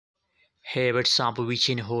Hey, what's up,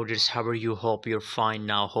 Vechain holders? How are you? Hope you're fine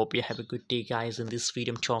now. Hope you have a good day, guys. In this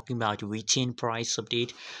video, I'm talking about Vechain price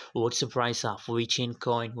update. What's the price of Vechain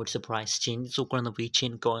coin? What's the price change so on the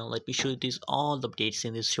Vechain coin? Let me show you this all the updates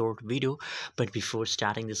in this short video. But before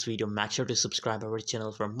starting this video, make sure to subscribe our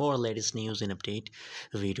channel for more latest news and update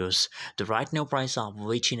videos. The right now price of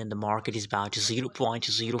Vechain in the market is about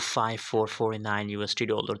 0.05449 USD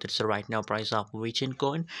dollar. That's the right now price of Vechain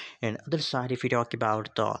coin. And other side, if we talk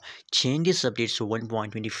about the changes updates, so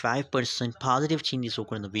 1.25% positive changes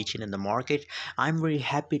occur in the Vechain in the market. I'm very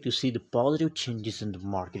happy to see the positive changes in the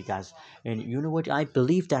market, guys. And you know what, I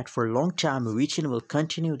believe that for a long time Vechain will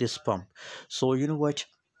continue this pump. So you know what,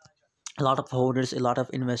 a lot of holders, a lot of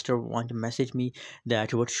investors want to message me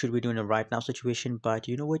that what should we do in a right now situation. But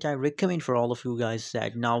you know what, I recommend for all of you guys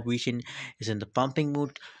that now Vechain is in the pumping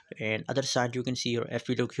mood. And other side, you can see here, if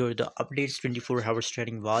we look here, the updates 24 hours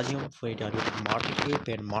trading volume for the market cap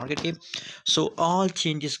and market cap. So all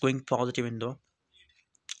changes going positive in the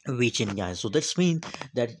Vechain, guys. So that's mean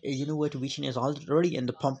that you know what, Vechain is already in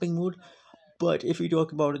the pumping mood. But if we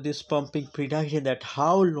talk about this pumping prediction, that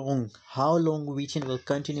how long Vechain will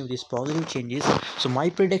continue these positive changes, so my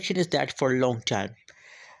prediction is that for a long time,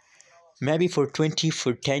 maybe for 10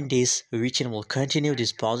 days, Vechain will continue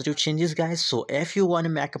these positive changes, guys. So if you want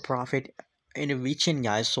to make a profit in a Vechain,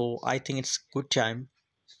 guys, so I think it's good time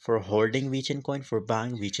for holding Vechain coin, for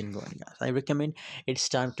buying Vechain coin, guys. I recommend it's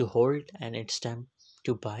time to hold and it's time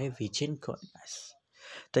to buy Vechain coin, guys.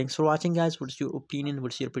 Thanks for watching, guys. What's your opinion?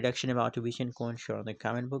 What's your prediction about Vechain coin? Share in the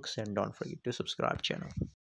comment box and don't forget to subscribe channel.